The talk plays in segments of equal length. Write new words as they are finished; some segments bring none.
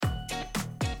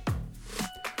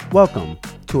Welcome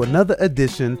to another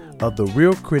edition of The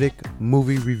Real Critic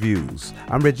Movie Reviews.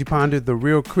 I'm Reggie Ponder, The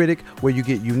Real Critic, where you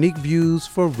get unique views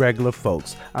for regular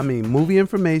folks. I mean, movie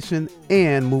information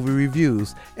and movie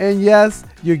reviews. And yes,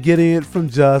 you're getting it from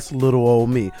just little old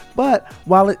me. But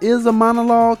while it is a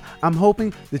monologue, I'm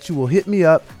hoping that you will hit me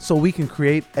up so we can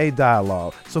create a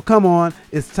dialogue. So come on,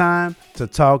 it's time to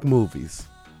talk movies.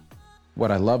 What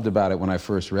I loved about it when I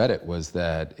first read it was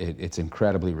that it's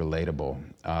incredibly relatable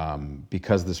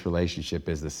because this relationship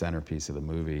is the centerpiece of the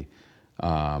movie.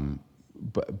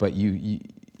 But you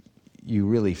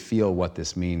really feel what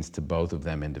this means to both of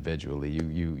them individually.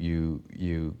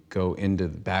 You go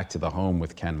back to the home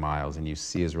with Ken Miles and you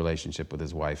see his relationship with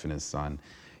his wife and his son.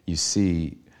 You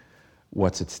see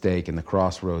what's at stake and the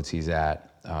crossroads he's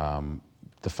at,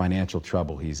 the financial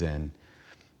trouble he's in,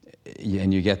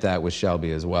 and you get that with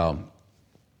Shelby as well.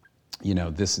 You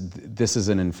know, this is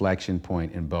an inflection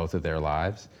point in both of their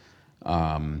lives.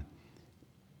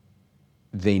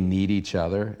 They need each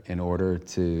other in order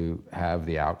to have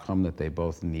the outcome that they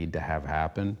both need to have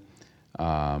happen.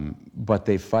 But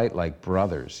they fight like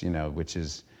brothers, you know, which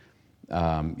is,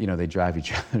 they drive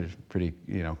each other pretty,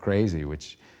 crazy,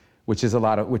 which is a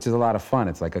lot of fun.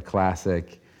 It's like a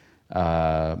classic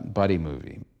buddy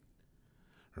movie.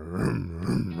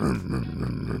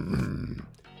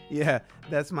 Yeah,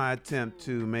 that's my attempt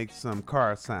to make some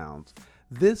car sounds.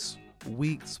 This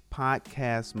week's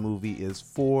podcast movie is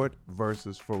Ford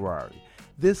versus Ferrari.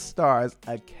 This stars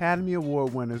Academy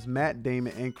Award winners Matt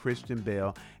Damon and Christian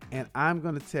Bale, and I'm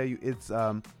going to tell you,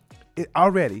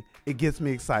 it gets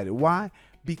me excited. Why?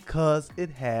 Because it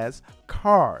has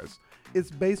cars.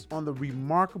 It's based on the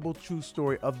remarkable true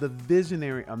story of the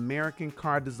visionary American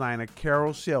car designer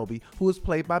Carroll Shelby, who is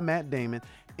played by Matt Damon,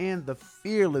 and the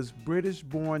fearless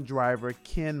British-born driver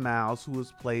Ken Miles, who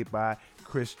is played by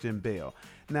Christian Bale.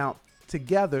 Now,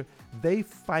 together, they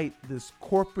fight this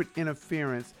corporate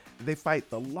interference. They fight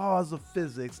the laws of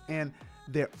physics and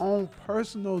their own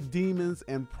personal demons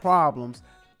and problems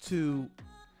to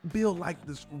build like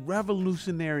this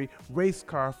revolutionary race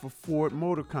car for Ford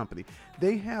Motor Company.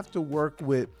 They have to work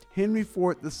with Henry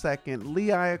Ford II, Lee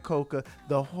Iacocca,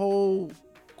 the whole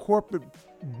corporate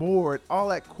board, all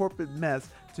that corporate mess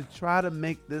to try to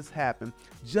make this happen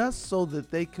just so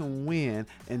that they can win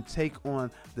and take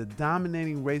on the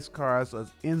dominating race cars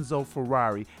of Enzo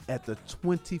Ferrari at the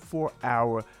 24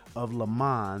 Hour of Le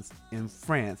Mans in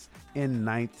France in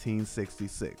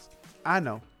 1966. I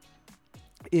know.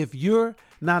 If you're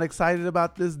not excited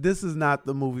about this, this is not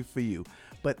the movie for you.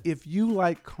 But if you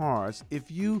like cars, if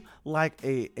you like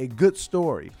a good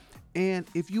story, and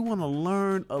if you want to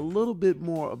learn a little bit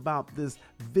more about this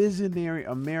visionary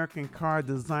American car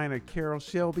designer, Carroll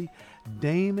Shelby,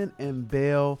 Damon and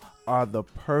Bale are the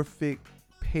perfect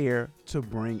pair to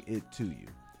bring it to you.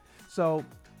 So,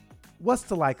 what's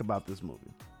to like about this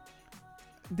movie?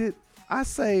 Did I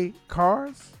say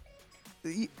cars?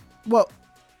 Well,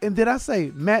 and did I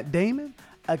say Matt Damon?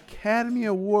 Academy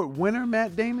Award winner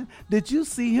Matt Damon? Did you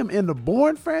see him in the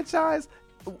Bourne franchise?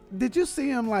 Did you see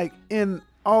him like in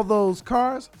all those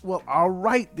cars? Well, all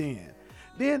right then.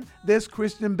 Then there's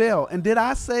Christian Bale. And did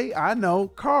I say, I know,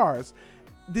 cars.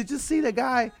 Did you see the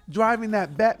guy driving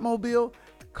that Batmobile?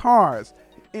 Cars.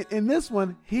 In this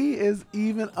one, he is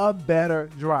even a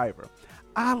better driver.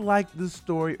 I like the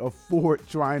story of Ford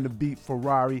trying to beat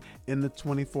Ferrari in the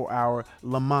 24-hour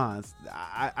Le Mans.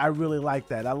 I really like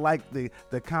that. I like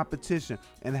the competition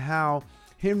and how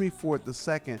Henry Ford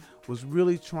II was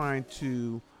really trying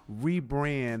to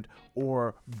rebrand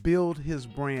or build his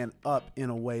brand up in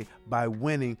a way by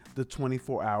winning the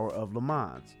 24 Hour of Le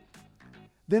Mans.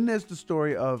 Then there's the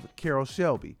story of Carroll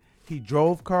Shelby. He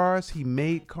drove cars, he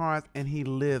made cars, and he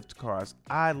lived cars.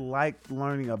 I liked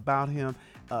learning about him,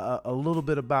 a little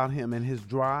bit about him and his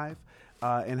drive,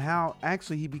 and how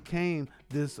actually he became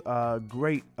this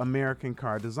great American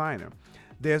car designer.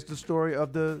 There's the story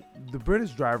of the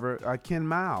British driver, Ken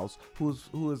Miles,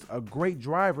 who is a great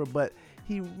driver, but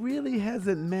he really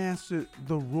hasn't mastered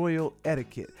the royal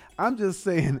etiquette. I'm just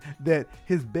saying that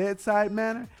his bedside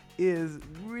manner is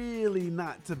really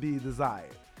not to be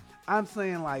desired. I'm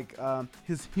saying like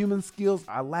his human skills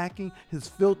are lacking. His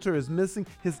filter is missing.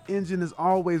 His engine is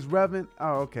always revving.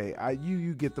 Oh, okay.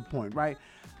 You get the point, right?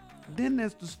 Then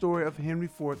there's the story of Henry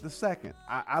Ford II.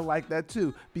 I like that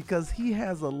too because he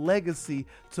has a legacy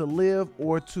to live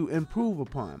or to improve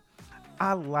upon.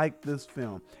 I like this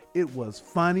film. It was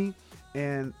funny.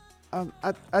 And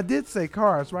I did say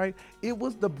cars, right? It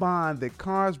was the bond that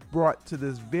cars brought to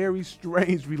this very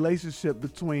strange relationship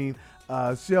between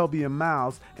Shelby and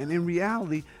Miles. And in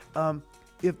reality,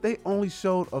 if they only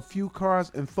showed a few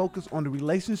cars and focused on the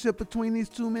relationship between these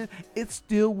two men, it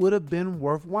still would have been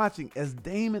worth watching, as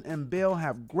Damon and Bale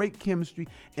have great chemistry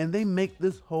and they make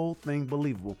this whole thing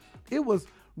believable. It was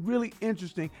really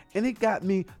interesting, and it got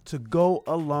me to go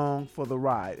along for the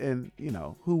ride. And you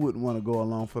know, who wouldn't want to go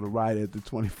along for the ride at the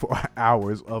 24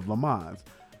 hours of Le Mans?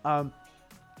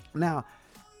 Now,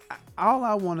 all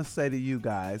I want to say to you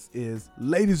guys is,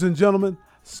 ladies and gentlemen,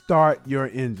 start your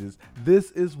engines.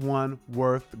 This is one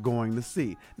worth going to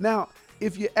see. Now,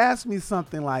 if you ask me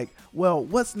something like, well,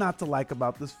 what's not to like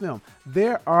about this film?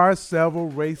 There are several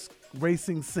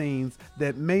racing scenes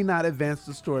that may not advance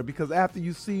the story, because after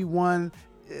you see one,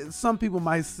 some people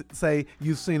might say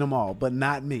you've seen them all, but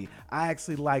not me. I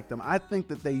actually like them. I think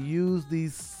that they use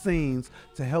these scenes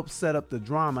to help set up the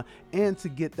drama and to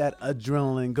get that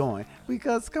adrenaline going.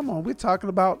 Because come on, we're talking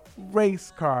about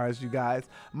race cars, you guys.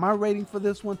 My rating for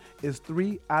this one is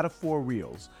 3 out of 4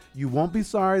 reels. You won't be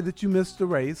sorry that you missed the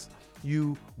race.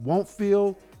 You won't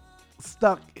feel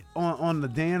stuck on the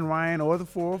Dan Ryan or the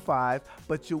 405,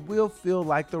 but you will feel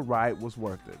like the ride was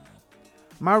worth it.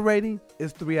 My rating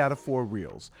is 3 out of 4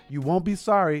 reels. You won't be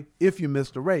sorry if you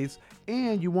missed a race,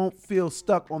 and you won't feel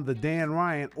stuck on the Dan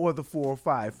Ryan or the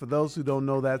 405. For those who don't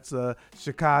know, that's a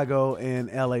Chicago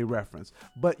and LA reference.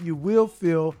 But you will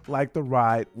feel like the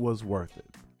ride was worth it.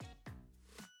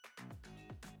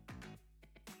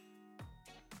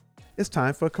 It's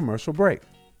time for a commercial break.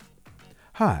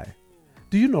 Hi,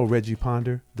 do you know Reggie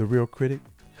Ponder, the Real Critic?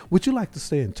 Would you like to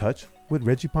stay in touch with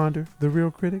Reggie Ponder, the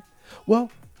Real Critic? Well,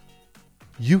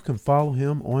 you can follow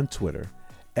him on Twitter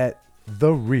at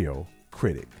The Real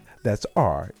Critic. That's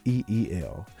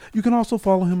REEL. You can also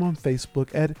follow him on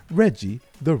Facebook at Reggie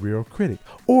the Real Critic,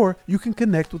 or you can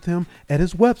connect with him at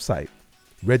his website,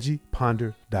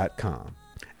 ReggiePonder.com.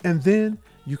 And then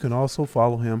you can also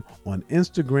follow him on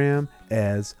Instagram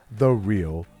as The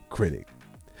Real Critic.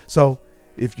 So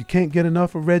if you can't get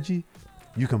enough of Reggie,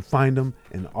 you can find him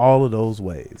in all of those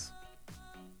ways.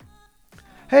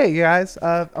 Hey guys,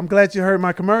 I'm glad you heard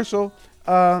my commercial,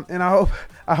 and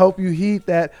I hope you heed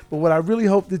that. But what I really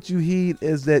hope that you heed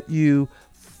is that you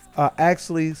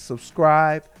actually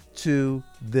subscribe to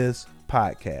this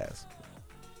podcast.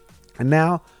 And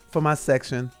now for my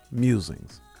section,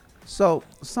 musings. So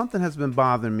something has been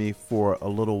bothering me for a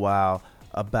little while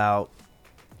about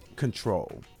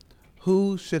control.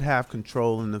 Who should have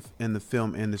control in the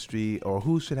film industry, or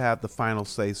who should have the final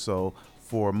say so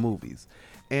for movies?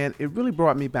 And it really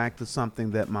brought me back to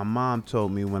something that my mom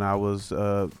told me when I was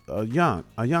a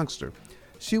youngster.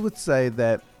 She would say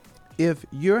that if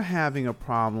you're having a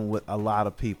problem with a lot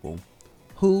of people,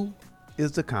 who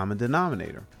is the common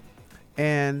denominator?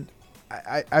 And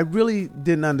I really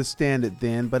didn't understand it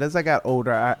then, but as I got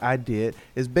older, I did.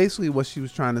 It's basically what she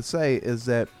was trying to say is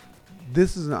that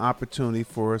this is an opportunity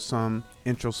for some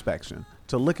introspection,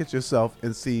 to look at yourself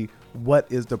and see what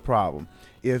is the problem.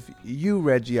 If you,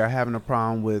 Reggie, are having a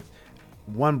problem with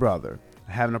one brother,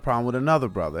 having a problem with another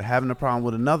brother, having a problem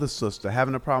with another sister,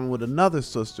 having a problem with another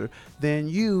sister, then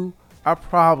you are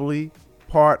probably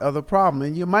part of the problem,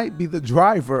 and you might be the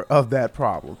driver of that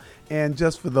problem. And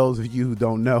just for those of you who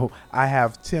don't know, I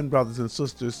have 10 brothers and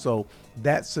sisters, so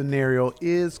that scenario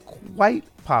is quite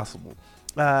possible.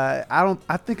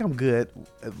 I think I'm good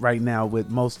right now with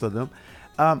most of them.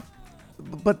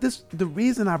 But the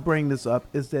reason I bring this up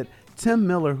is that Tim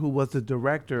Miller, who was the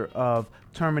director of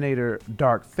Terminator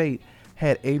Dark Fate,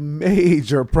 had a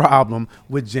major problem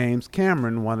with James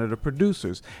Cameron, one of the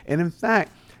producers. And in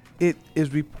fact, it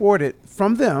is reported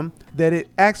from them that it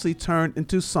actually turned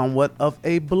into somewhat of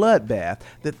a bloodbath,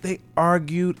 that they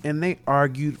argued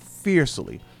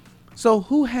fiercely. So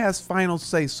who has final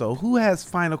say so? Who has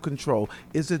final control?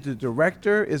 Is it the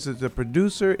director? Is it the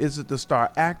producer? Is it the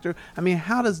star actor? I mean,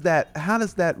 how does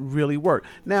that really work?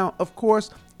 Now, of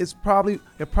course, it probably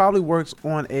works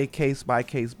on a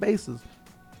case-by-case basis.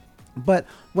 But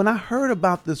when I heard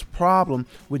about this problem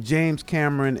with James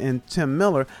Cameron and Tim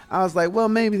Miller, I was like, well,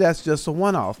 maybe that's just a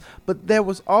one-off. But there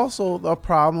was also a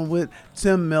problem with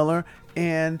Tim Miller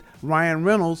and Ryan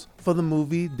Reynolds for the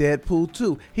movie Deadpool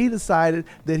 2. He decided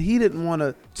that he didn't want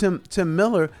to, Tim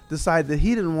Miller decided that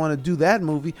he didn't want to do that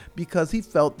movie because he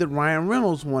felt that Ryan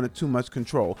Reynolds wanted too much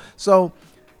control. So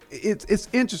it's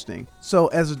interesting. So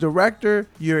as a director,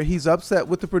 he's upset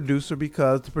with the producer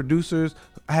because the producers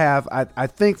have, I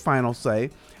think, final say,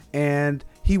 and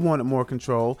he wanted more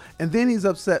control. And then he's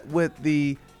upset with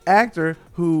the actor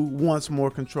who wants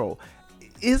more control.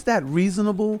 Is that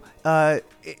reasonable?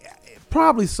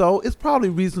 Probably so. It's probably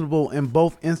reasonable in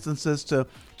both instances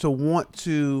to want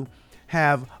to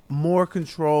have more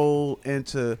control and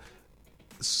to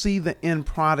see the end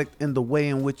product in the way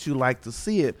in which you like to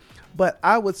see it. But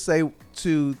I would say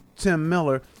to Tim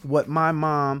Miller what my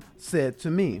mom said to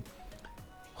me: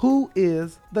 who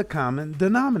is the common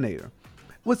denominator?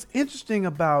 What's interesting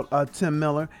about Tim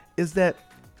Miller is that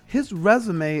his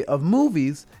resume of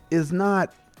movies is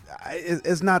not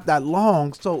that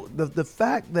long. So the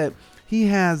fact that he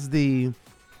has the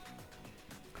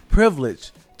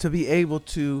privilege to be able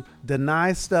to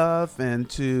deny stuff and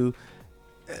to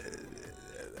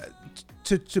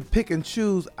pick and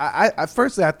choose, I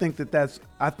firstly I think that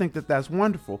that's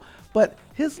wonderful. But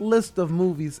his list of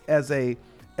movies as a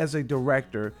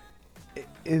director,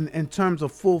 in terms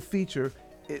of full feature,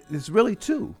 it's really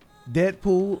two: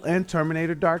 Deadpool and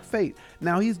Terminator Dark Fate.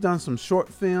 Now, he's done some short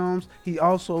films. He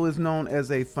also is known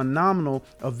as a phenomenal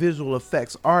visual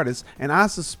effects artist, and I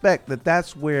suspect that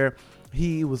that's where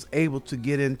he was able to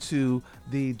get into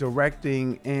the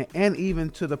directing and even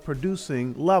to the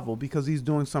producing level, because he's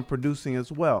doing some producing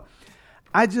as well.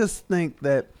 I just think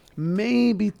that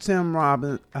maybe Tim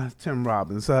Robbins, look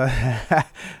at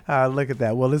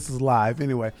that. Well, this is live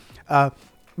anyway.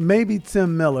 Maybe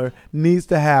Tim Miller needs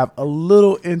to have a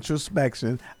little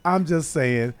introspection. I'm just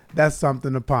saying, that's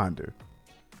something to ponder.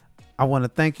 I want to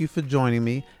thank you for joining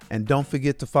me, and don't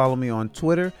forget to follow me on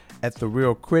Twitter at The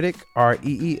Real Critic,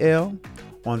 REEL,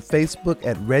 on Facebook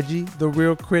at Reggie The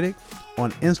Real Critic,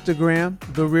 on Instagram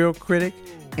The Real Critic,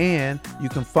 and you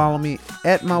can follow me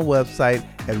at my website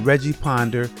at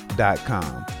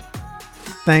reggieponder.com.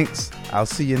 Thanks. I'll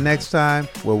see you next time,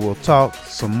 where we'll talk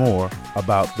some more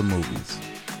about the movies.